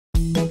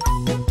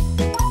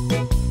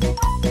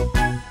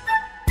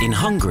In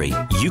Hungary,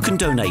 you can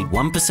donate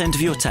 1%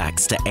 of your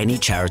tax to any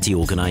charity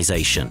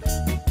organisation.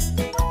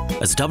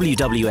 As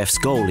WWF's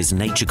goal is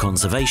nature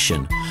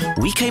conservation,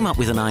 we came up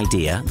with an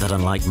idea that,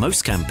 unlike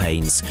most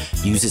campaigns,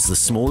 uses the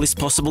smallest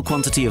possible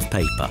quantity of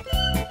paper.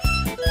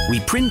 We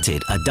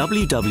printed a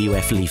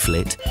WWF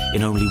leaflet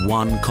in only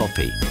one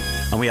copy,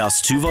 and we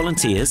asked 2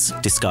 volunteers,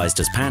 disguised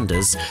as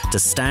pandas, to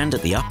stand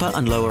at the upper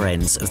and lower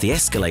ends of the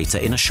escalator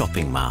in a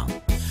shopping mall.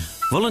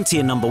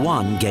 Volunteer number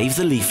 1 gave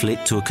the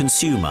leaflet to a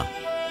consumer,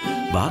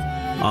 but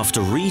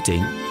after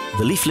reading,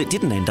 the leaflet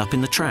didn't end up in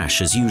the trash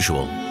as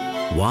usual.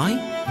 Why?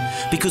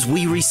 Because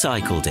we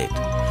recycled it.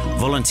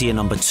 Volunteer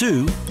number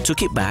 2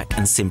 took it back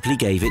and simply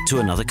gave it to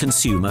another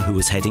consumer who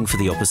was heading for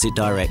the opposite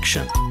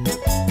direction.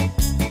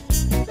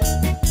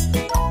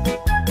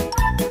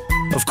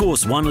 Of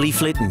course, 1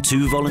 leaflet and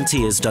 2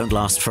 volunteers don't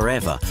last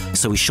forever,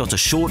 so we shot a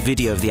short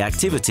video of the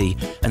activity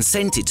and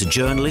sent it to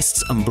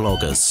journalists and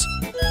bloggers.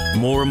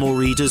 More and more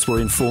readers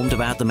were informed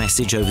about the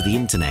message over the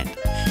internet.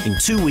 In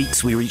 2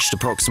 weeks, we reached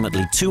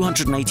approximately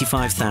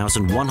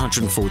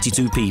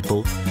 285,142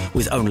 people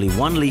with only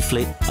 1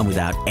 leaflet and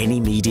without any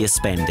media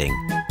spending.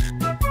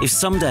 If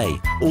someday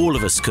all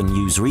of us can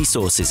use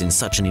resources in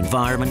such an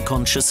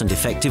environment-conscious and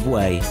effective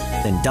way,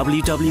 then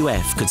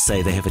WWF could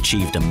say they have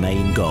achieved a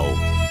main goal.